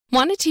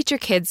Want to teach your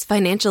kids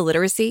financial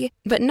literacy,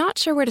 but not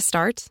sure where to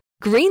start?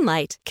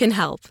 Greenlight can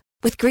help.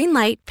 With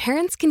Greenlight,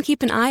 parents can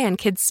keep an eye on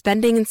kids'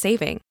 spending and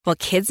saving, while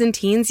kids and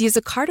teens use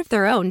a card of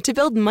their own to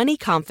build money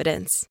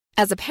confidence.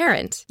 As a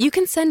parent, you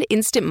can send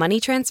instant money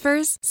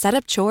transfers, set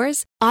up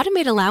chores,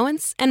 automate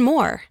allowance, and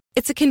more.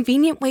 It's a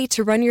convenient way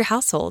to run your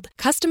household,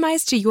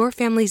 customized to your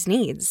family's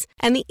needs,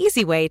 and the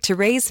easy way to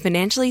raise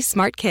financially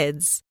smart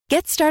kids.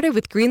 Get started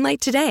with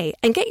Greenlight today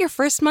and get your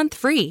first month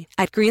free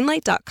at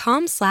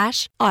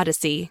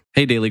greenlight.com/Odyssey.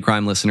 Hey, Daily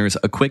Crime listeners,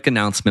 a quick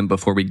announcement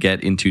before we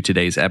get into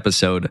today's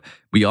episode.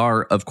 We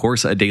are, of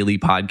course, a daily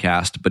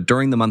podcast, but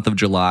during the month of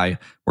July,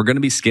 we're going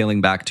to be scaling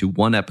back to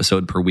one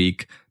episode per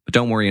week. But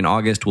don't worry, in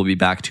August, we'll be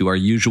back to our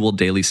usual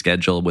daily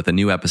schedule with a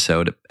new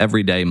episode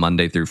every day,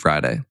 Monday through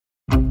Friday.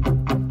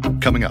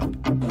 Coming up.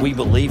 We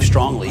believe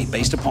strongly,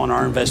 based upon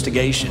our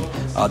investigation,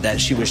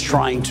 that she was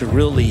trying to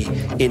really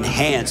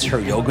enhance her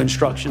yoga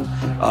instruction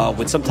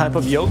with some type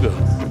of yoga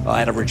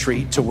at a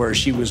retreat to where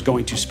she was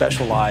going to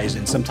specialize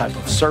in some type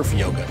of surf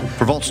yoga.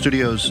 For Vault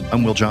Studios,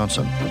 I'm Will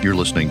Johnson. You're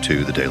listening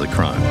to The Daily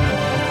Crime.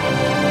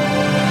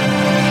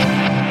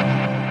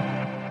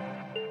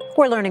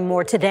 We're learning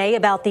more today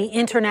about the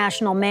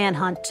international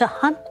manhunt to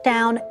hunt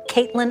down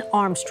Kaitlin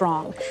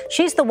Armstrong.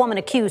 She's the woman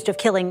accused of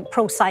killing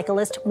pro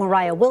cyclist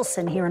Moriah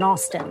Wilson here in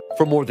Austin.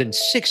 For more than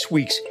 6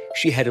 weeks,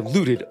 she had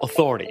eluded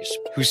authorities,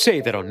 who say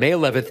that on May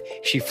 11th,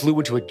 she flew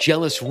into a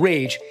jealous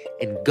rage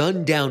and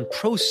gunned down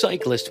pro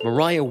cyclist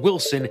Moriah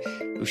Wilson,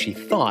 who she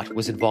thought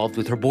was involved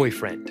with her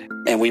boyfriend.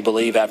 And we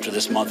believe after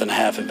this month and a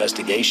half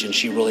investigation,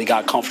 she really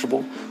got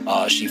comfortable.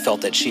 She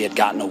felt that she had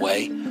gotten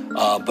away,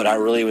 but I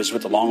really was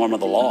with the long arm of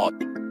the law.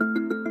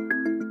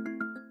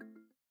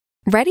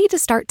 Ready to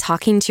start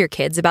talking to your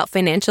kids about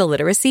financial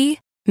literacy?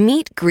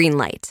 Meet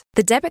Greenlight,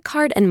 the debit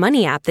card and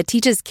money app that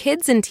teaches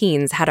kids and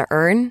teens how to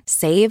earn,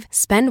 save,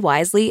 spend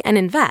wisely, and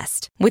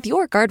invest with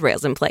your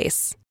guardrails in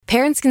place.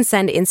 Parents can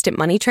send instant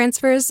money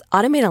transfers,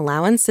 automate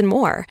allowance, and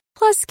more.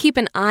 Plus, keep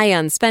an eye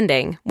on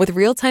spending with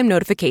real-time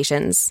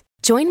notifications.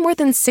 Join more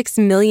than 6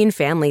 million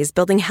families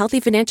building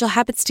healthy financial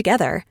habits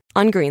together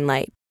on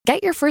Greenlight.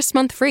 Get your first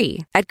month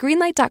free at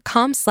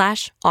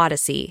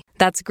greenlight.com/Odyssey.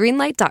 That's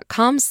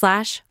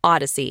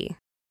greenlight.com/Odyssey.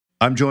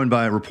 I'm joined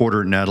by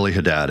reporter Natalie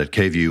Haddad at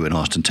KVUE in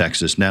Austin,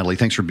 Texas. Natalie,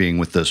 thanks for being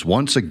with us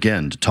once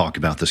again to talk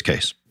about this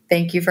case.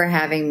 Thank you for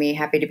having me.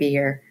 Happy to be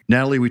here.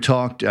 Natalie, we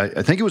talked,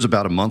 I think it was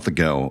about a month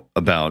ago,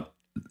 about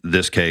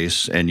this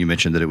case, and you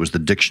mentioned that it was the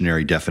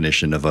dictionary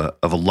definition of a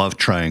love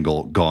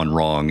triangle gone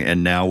wrong,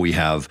 and now we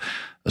have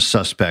a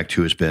suspect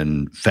who has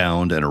been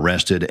found and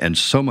arrested, and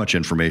so much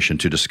information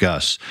to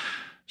discuss.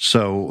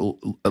 So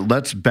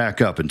let's back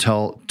up and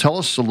tell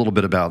us a little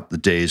bit about the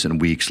days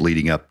and weeks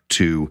leading up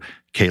to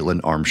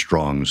Kaitlin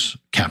Armstrong's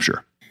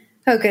capture.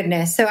 Oh,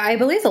 goodness. So I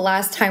believe the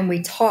last time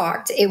we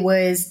talked, it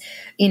was,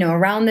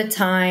 around the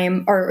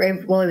time,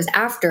 it was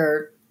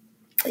after,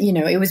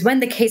 it was when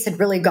the case had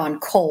really gone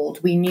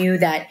cold. We knew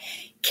that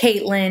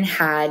Kaitlin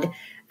had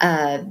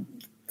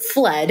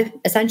fled,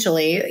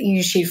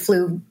 essentially. She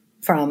flew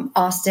from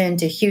Austin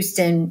to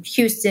Houston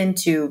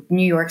to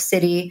New York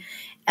City,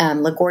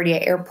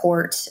 LaGuardia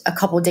Airport. A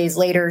couple of days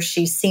later,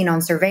 she's seen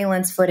on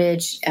surveillance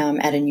footage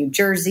at a New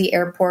Jersey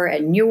airport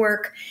at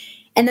Newark.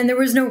 And then there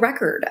was no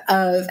record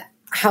of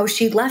how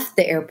she left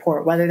the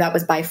airport, whether that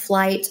was by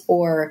flight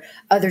or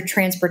other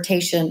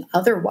transportation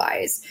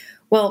otherwise.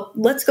 Well,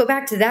 let's go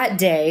back to that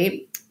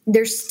day.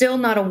 There's still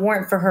not a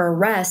warrant for her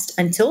arrest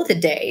until the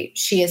day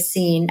she is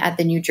seen at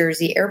the New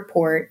Jersey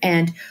airport,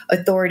 and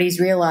authorities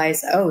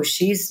realize, oh,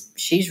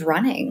 she's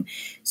running.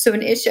 So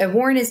a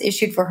warrant is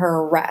issued for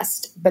her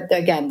arrest, but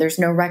again, there's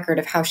no record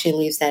of how she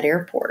leaves that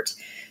airport.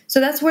 So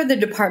that's where the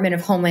Department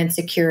of Homeland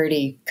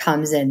Security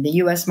comes in. The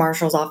U.S.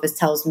 Marshal's Office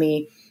tells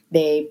me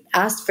they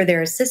asked for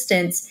their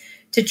assistance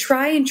to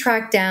try and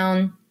track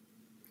down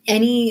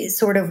any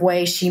sort of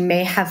way she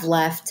may have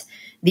left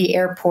the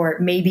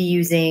airport, maybe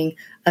using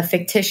a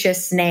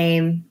fictitious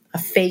name, a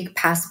fake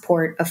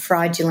passport, a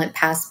fraudulent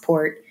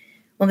passport.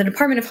 Well, the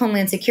Department of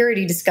Homeland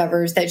Security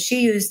discovers that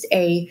she used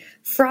a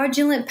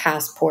fraudulent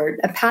passport,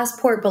 a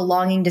passport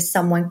belonging to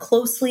someone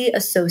closely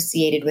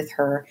associated with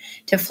her,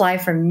 to fly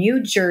from New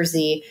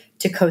Jersey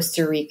to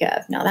Costa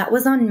Rica. Now, that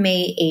was on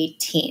May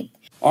 18th.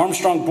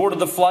 Armstrong boarded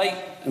the flight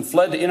and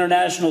fled to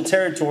international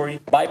territory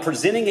by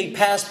presenting a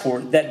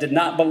passport that did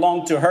not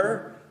belong to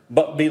her,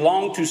 but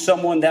belonged to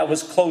someone that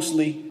was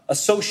closely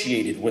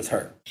associated with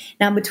her.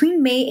 Now,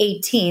 between May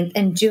 18th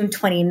and June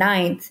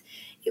 29th,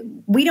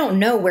 we don't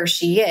know where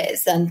she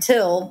is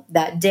until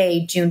that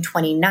day, June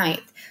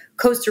 29th.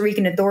 Costa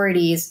Rican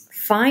authorities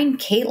find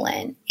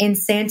Kaitlin in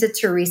Santa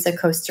Teresa,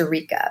 Costa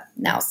Rica.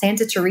 Now,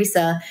 Santa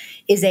Teresa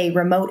is a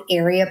remote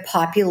area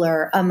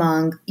popular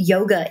among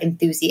yoga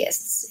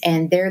enthusiasts.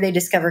 And there they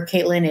discover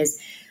Kaitlin is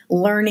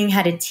learning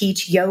how to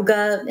teach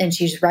yoga, and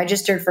she's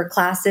registered for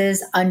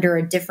classes under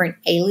a different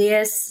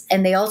alias.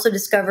 And they also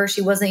discover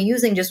she wasn't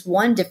using just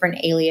one different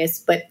alias,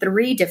 but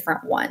 3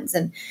 different ones.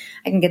 And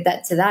I can get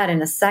to that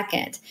in a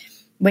second.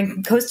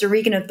 When Costa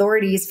Rican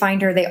authorities find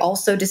her, they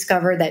also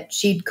discover that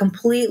she'd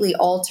completely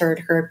altered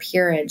her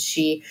appearance.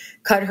 She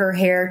cut her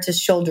hair to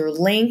shoulder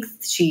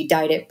length. She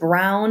dyed it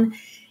brown.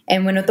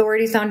 And when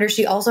authorities found her,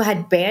 she also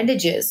had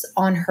bandages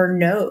on her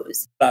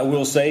nose. I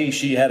will say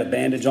she had a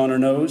bandage on her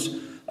nose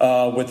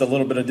with a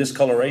little bit of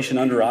discoloration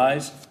under her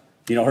eyes.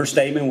 You know, her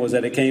statement was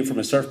that it came from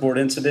a surfboard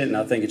incident, and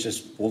I think it's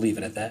just, we'll leave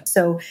it at that.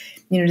 So,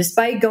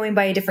 despite going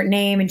by a different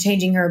name and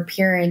changing her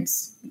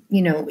appearance,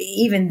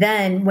 even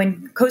then,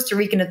 when Costa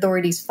Rican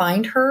authorities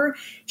find her,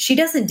 she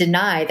doesn't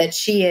deny that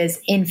she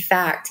is, in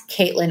fact,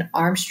 Kaitlin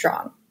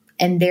Armstrong.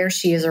 And there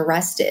she is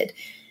arrested.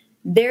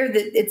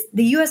 The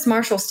U.S.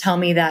 Marshals tell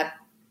me that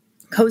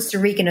Costa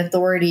Rican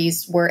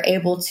authorities were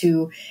able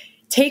to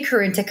take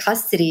her into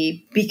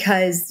custody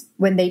because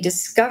when they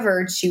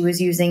discovered she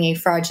was using a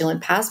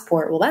fraudulent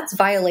passport, well, that's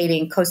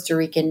violating Costa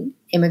Rican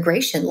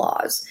immigration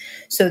laws.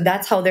 So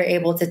that's how they're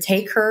able to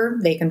take her.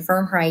 They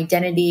confirm her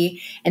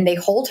identity and they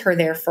hold her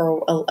there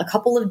for a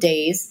couple of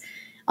days.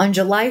 On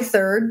July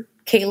 3rd,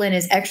 Kaitlin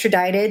is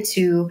extradited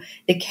to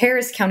the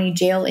Harris County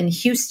Jail in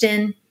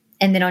Houston.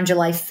 And then on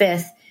July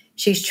 5th,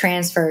 she's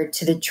transferred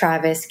to the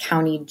Travis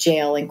County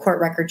Jail, and court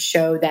records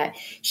show that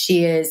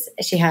she has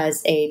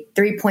a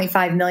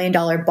 $3.5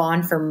 million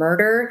bond for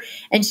murder,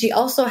 and she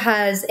also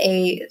has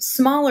a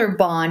smaller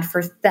bond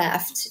for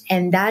theft,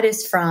 and that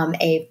is from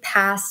a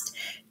past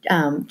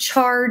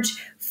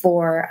charge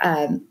for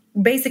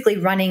basically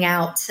running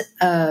out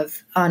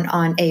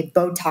on a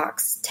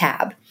Botox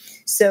tab.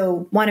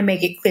 So want to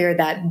make it clear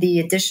that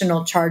the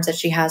additional charge that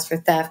she has for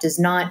theft is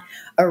not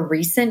a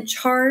recent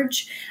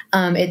charge.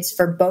 It's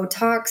for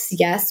Botox,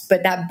 yes,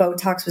 but that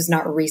Botox was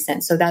not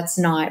recent. So that's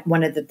not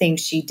one of the things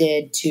she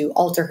did to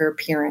alter her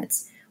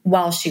appearance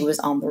while she was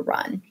on the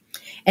run.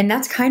 And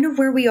that's kind of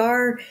where we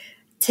are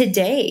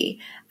today.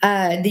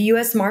 The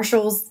U.S.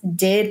 Marshals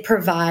did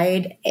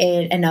provide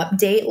an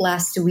update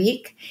last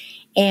week,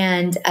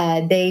 and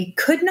they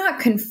could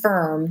not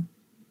confirm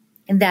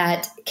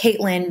that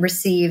Kaitlin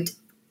received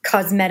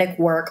cosmetic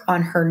work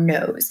on her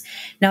nose.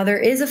 Now, there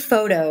is a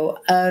photo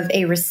of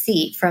a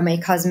receipt from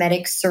a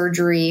cosmetic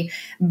surgery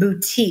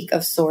boutique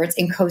of sorts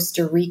in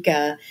Costa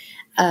Rica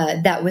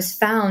that was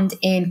found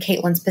in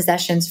Kaitlin's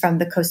possessions from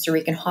the Costa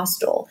Rican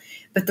hostel.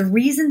 But the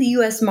reason the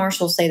U.S.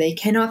 Marshals say they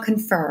cannot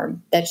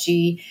confirm that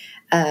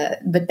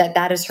but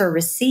that is her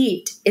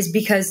receipt is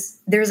because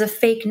there's a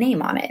fake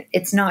name on it.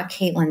 It's not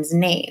Kaitlin's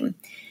name.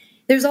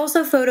 There's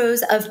also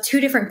photos of two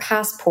different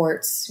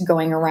passports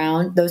going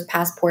around. Those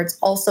passports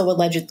also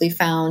allegedly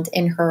found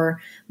in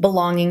her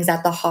belongings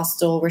at the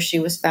hostel where she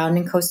was found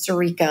in Costa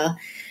Rica.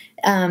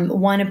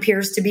 One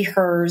appears to be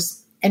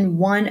hers, and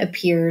one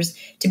appears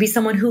to be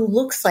someone who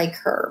looks like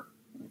her.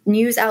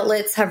 News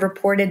outlets have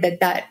reported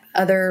that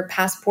other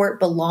passport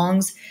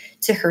belongs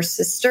to her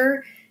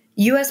sister.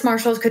 U.S.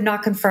 Marshals could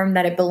not confirm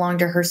that it belonged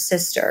to her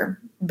sister,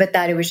 but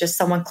that it was just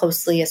someone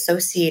closely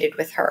associated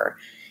with her.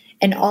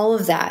 And all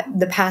of that,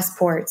 the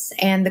passports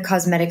and the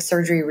cosmetic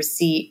surgery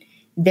receipt,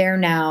 they're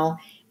now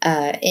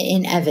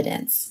in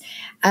evidence.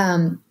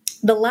 The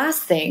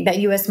last thing that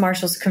U.S.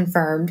 Marshals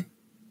confirmed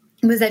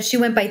was that she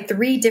went by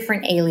 3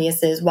 different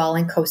aliases while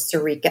in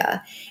Costa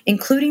Rica,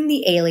 including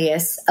the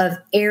alias of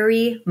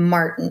Ari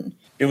Martin.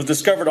 It was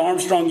discovered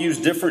Armstrong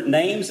used different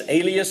names,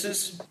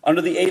 aliases,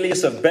 under the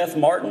alias of Beth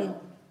Martin,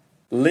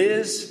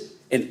 Liz,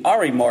 and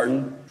Ari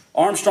Martin.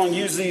 Armstrong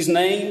used these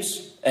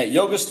names at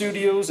yoga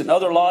studios and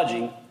other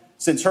lodging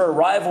since her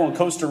arrival in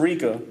Costa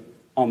Rica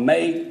on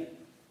May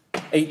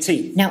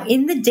 18th. Now,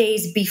 in the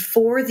days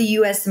before the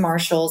U.S.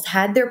 Marshals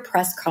had their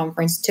press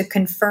conference to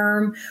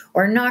confirm,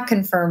 or not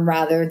confirm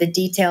rather, the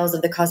details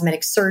of the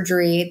cosmetic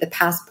surgery, the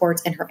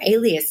passports, and her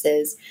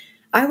aliases,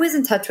 I was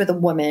in touch with a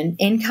woman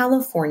in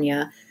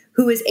California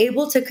who was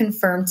able to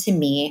confirm to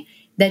me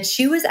that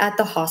she was at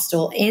the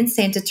hostel in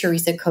Santa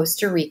Teresa,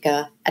 Costa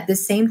Rica, at the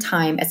same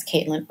time as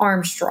Kaitlin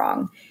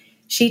Armstrong.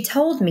 She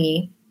told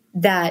me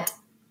that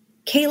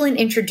Kaitlin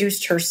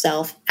introduced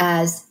herself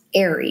as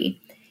Ari.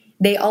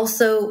 They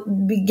also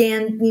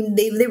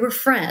they were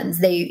friends.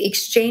 They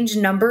exchanged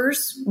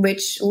numbers,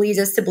 which leads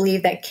us to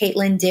believe that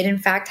Kaitlin did in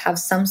fact have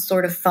some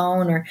sort of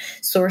phone or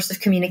source of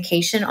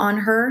communication on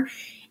her.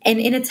 And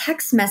in a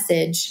text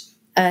message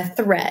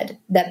thread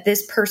that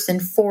this person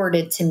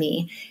forwarded to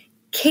me,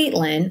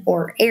 Kaitlin,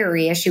 or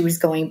Ari as she was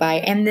going by,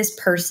 and this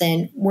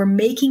person were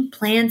making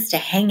plans to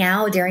hang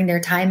out during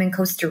their time in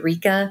Costa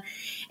Rica.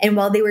 And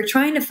while they were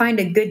trying to find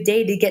a good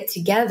day to get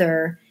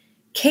together,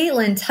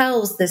 Kaitlin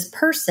tells this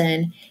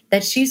person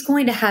that she's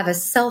going to have a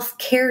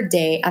self-care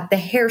day at the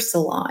hair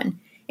salon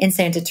in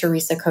Santa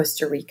Teresa,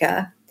 Costa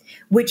Rica,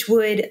 which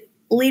would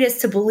lead us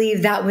to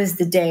believe that was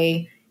the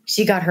day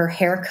she got her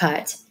hair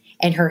cut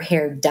and her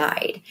hair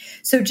dyed.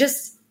 So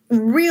just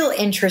real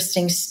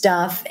interesting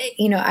stuff.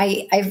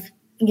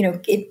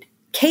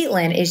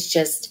 Kaitlin is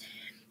just,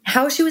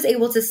 how she was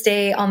able to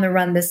stay on the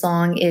run this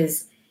long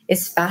is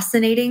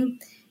fascinating.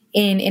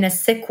 In a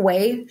sick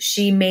way,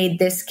 she made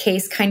this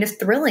case kind of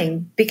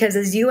thrilling because,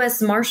 as U.S.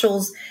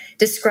 Marshals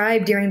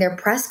described during their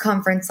press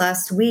conference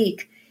last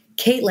week,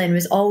 Kaitlin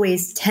was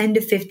always 10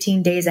 to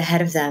 15 days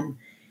ahead of them.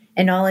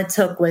 And all it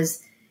took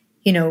was,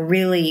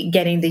 really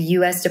getting the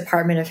U.S.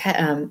 Department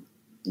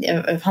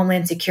of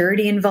Homeland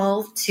Security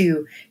involved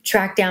to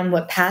track down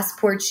what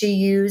passport she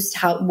used,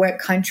 what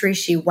country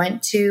she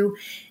went to,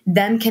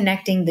 them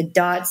connecting the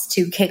dots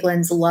to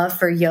Kaitlin's love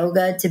for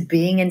yoga, to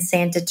being in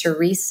Santa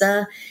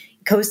Teresa,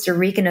 Costa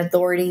Rican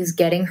authorities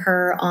getting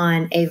her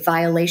on a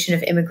violation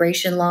of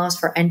immigration laws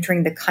for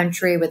entering the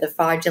country with a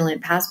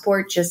fraudulent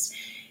passport. Just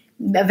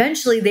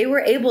eventually they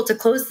were able to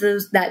close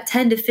that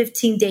 10 to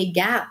 15 day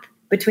gap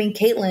between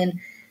Kaitlin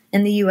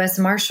and the U.S.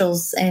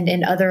 Marshals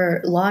and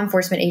other law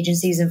enforcement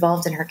agencies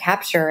involved in her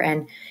capture.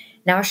 And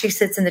now she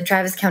sits in the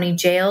Travis County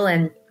Jail,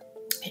 and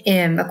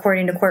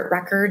according to court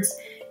records,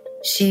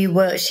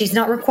 she's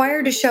not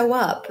required to show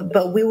up,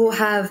 but we will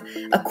have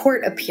a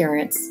court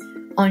appearance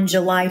on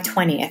July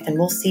 20th, and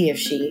we'll see if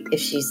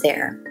she's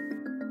there.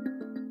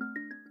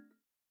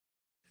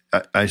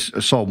 I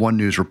saw one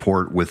news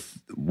report with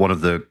one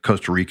of the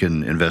Costa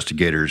Rican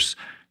investigators,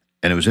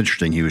 and it was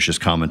interesting. He was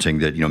just commenting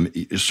that,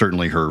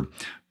 certainly her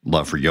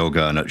love for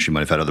yoga, and she might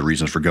have had other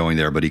reasons for going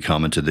there, but he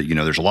commented that,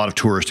 there's a lot of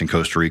tourists in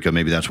Costa Rica.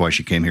 Maybe that's why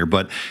she came here,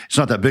 but it's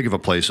not that big of a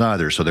place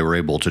either. So they were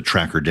able to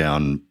track her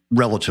down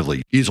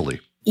relatively easily.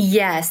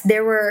 Yes,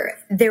 there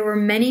were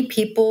many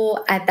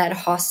people at that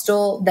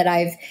hostel that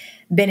I've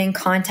been in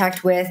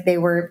contact with. They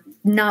were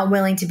not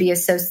willing to be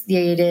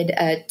associated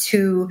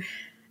to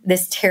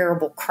this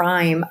terrible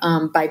crime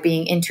by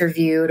being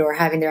interviewed or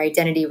having their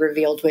identity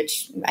revealed,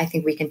 which I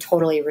think we can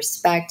totally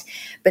respect.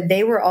 But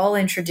they were all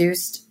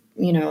introduced,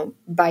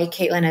 by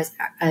Kaitlin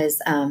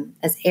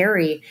as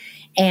Ari.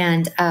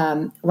 And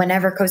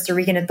whenever Costa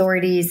Rican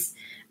authorities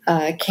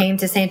came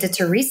to Santa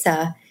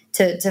Teresa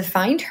to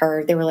find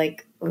her, they were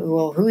like,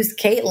 well, who's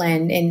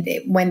Kaitlin?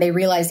 And when they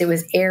realized it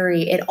was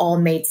Ari, it all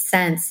made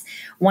sense.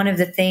 One of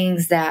the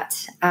things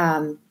that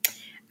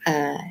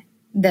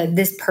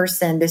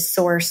this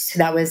source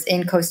that was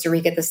in Costa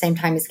Rica at the same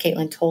time as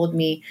Kaitlin told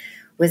me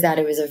was that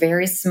it was a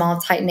very small,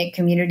 tight-knit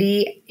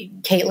community.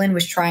 Kaitlin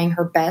was trying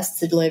her best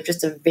to live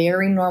just a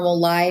very normal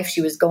life.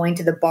 She was going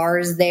to the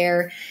bars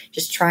there,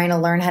 just trying to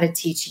learn how to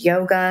teach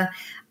yoga.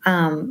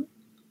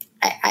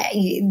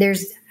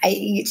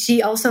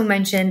 She also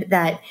mentioned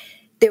that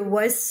there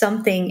was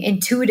something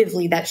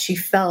intuitively that she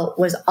felt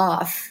was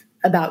off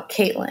about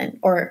Kaitlin,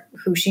 or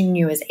who she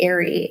knew as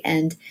Ari.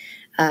 And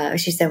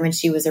she said when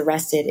she was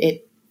arrested,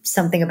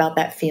 something about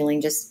that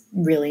feeling just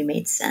really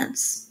made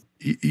sense.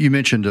 You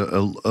mentioned a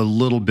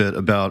little bit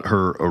about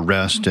her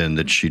arrest and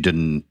that she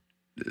didn't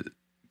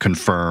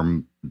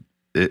confirm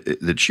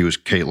that she was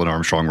Kaitlin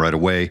Armstrong right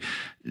away.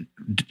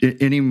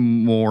 Any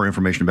more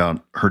information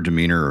about her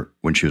demeanor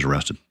when she was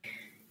arrested?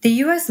 The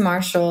U.S.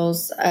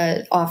 Marshal's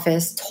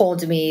office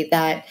told me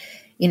that,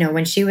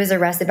 when she was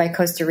arrested by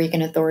Costa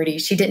Rican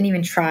authorities, she didn't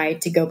even try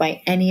to go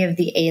by any of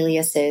the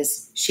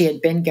aliases she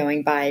had been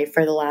going by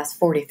for the last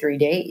 43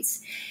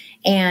 days.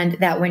 And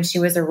that when she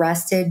was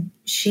arrested,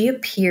 she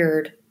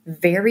appeared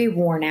very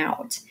worn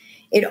out.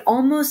 It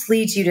almost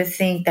leads you to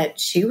think that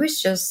she was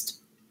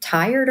just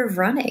tired of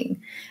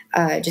running,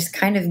 just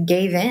kind of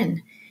gave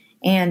in.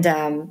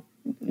 And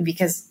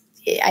because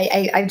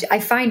I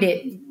find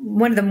it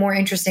one of the more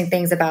interesting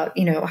things about,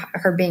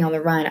 her being on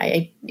the run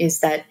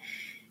is that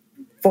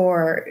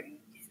for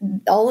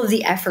all of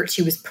the effort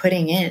she was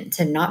putting in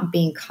to not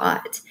being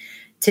caught,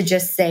 to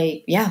just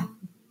say, yeah,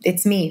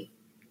 it's me,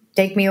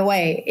 take me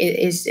away,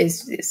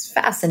 is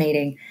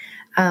fascinating.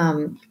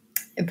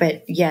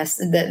 But yes,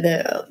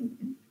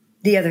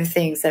 the other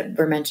things that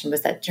were mentioned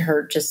was that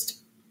her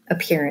just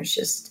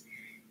appearance,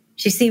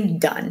 she seemed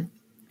done.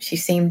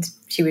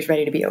 She was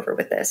ready to be over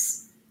with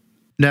this.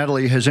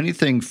 Natalie, has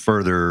anything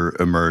further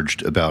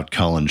emerged about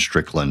Colin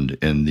Strickland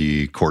in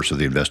the course of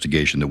the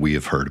investigation that we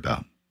have heard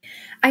about?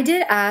 I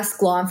did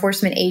ask law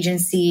enforcement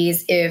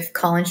agencies if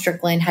Colin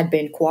Strickland had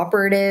been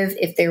cooperative,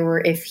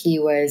 if he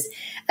was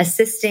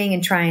assisting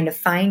in trying to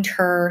find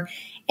her.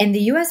 And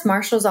the U.S.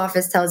 Marshal's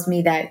office tells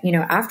me that,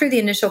 after the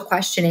initial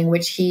questioning,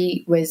 which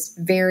he was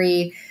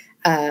very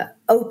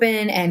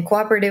open and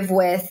cooperative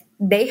with,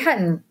 they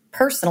hadn't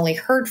personally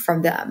heard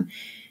from them.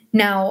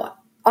 Now,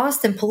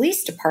 Austin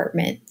Police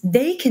Department,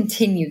 they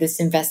continue this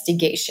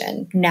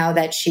investigation now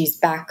that she's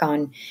back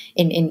on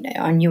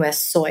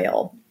U.S.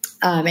 soil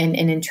and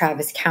in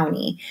Travis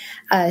County.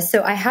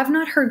 So I have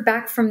not heard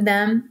back from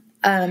them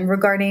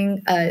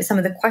regarding some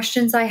of the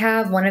questions I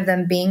have, one of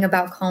them being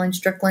about Colin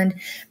Strickland.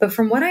 But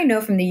from what I know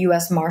from the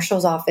U.S.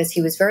 Marshal's office,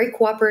 he was very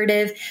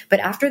cooperative. But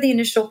after the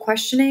initial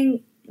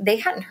questioning, they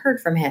hadn't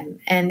heard from him,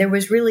 and there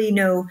was really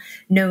no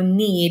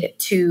need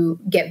to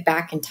get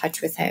back in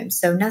touch with him.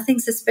 So nothing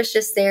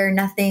suspicious there,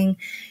 nothing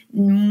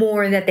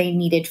more that they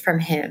needed from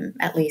him,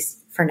 at least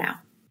for now.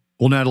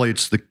 Well, Natalie,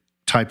 it's the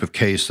type of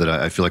case that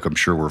I feel like I'm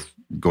sure we're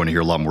going to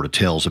hear a lot more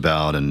details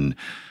about and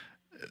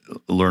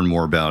learn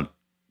more about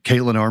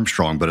Kaitlin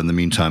Armstrong. But in the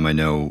meantime, I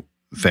know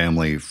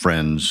family,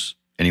 friends,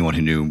 anyone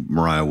who knew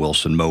Mariah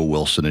Wilson, Mo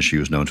Wilson, as she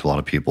was known to a lot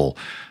of people,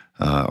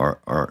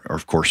 are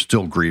of course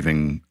still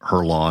grieving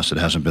her loss. It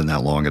hasn't been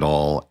that long at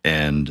all.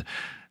 And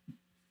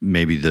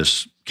maybe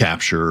this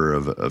capture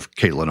of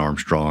Kaitlin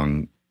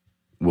Armstrong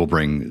will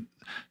bring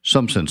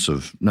some sense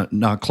of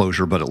not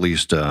closure, but at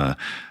least a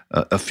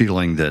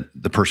feeling that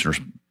the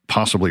person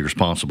possibly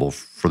responsible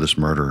for this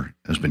murder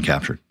has been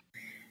captured.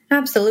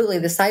 Absolutely.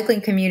 The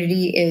cycling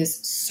community is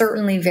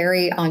certainly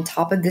very on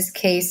top of this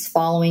case,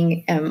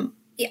 following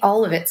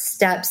all of its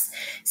steps,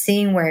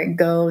 seeing where it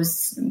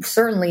goes.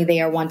 Certainly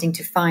they are wanting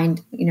to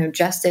find,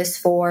 justice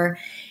for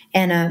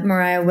Anna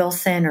Moriah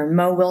Wilson, or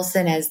Mo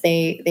Wilson, as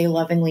they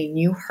lovingly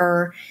knew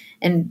her.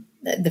 And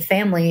the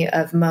family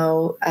of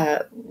Mo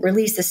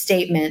released a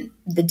statement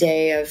the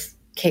day of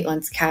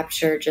Kaitlin's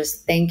capture,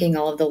 just thanking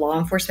all of the law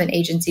enforcement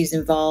agencies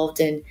involved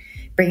and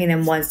bringing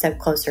them one step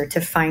closer to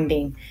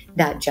finding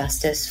that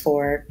justice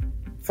for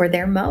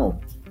their Mo.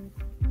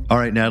 All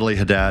right, Natalie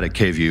Haddad at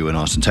KVUE in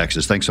Austin,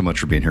 Texas. Thanks so much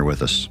for being here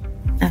with us.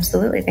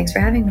 Absolutely. Thanks for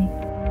having me.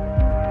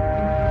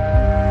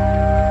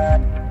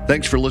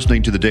 Thanks for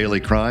listening to The Daily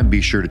Crime.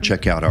 Be sure to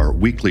check out our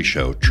weekly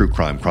show, True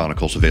Crime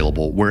Chronicles,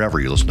 available wherever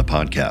you listen to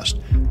podcasts.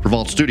 For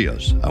Vault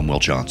Studios, I'm Will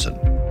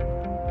Johnson.